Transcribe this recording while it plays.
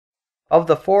Of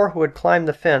the 4 who had climbed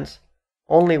the fence,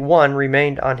 only 1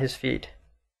 remained on his feet,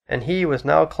 and he was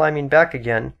now climbing back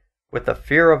again with the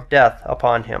fear of death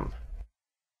upon him.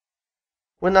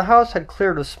 When the house had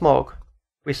cleared of smoke,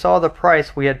 we saw the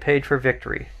price we had paid for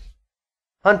victory.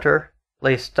 Hunter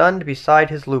lay stunned beside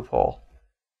his loophole.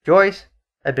 Joyce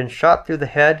had been shot through the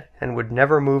head and would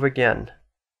never move again,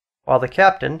 while the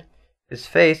captain, his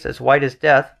face as white as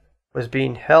death, was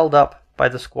being held up by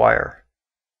the squire.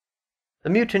 The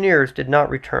mutineers did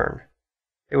not return.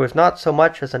 It was not so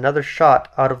much as another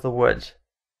shot out of the woods.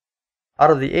 Out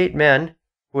of the 8 men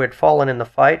who had fallen in the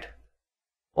fight,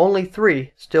 only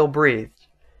 3 still breathed,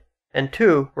 and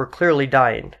 2 were clearly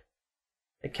dying.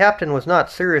 The captain was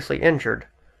not seriously injured,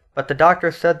 but the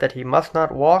doctor said that he must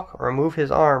not walk or move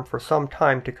his arm for some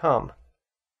time to come.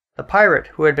 The pirate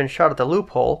who had been shot at the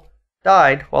loophole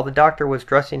died while the doctor was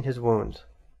dressing his wounds.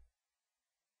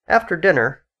 After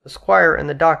dinner, the squire and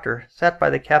the doctor sat by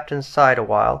the captain's side a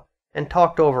while and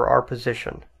talked over our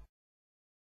position.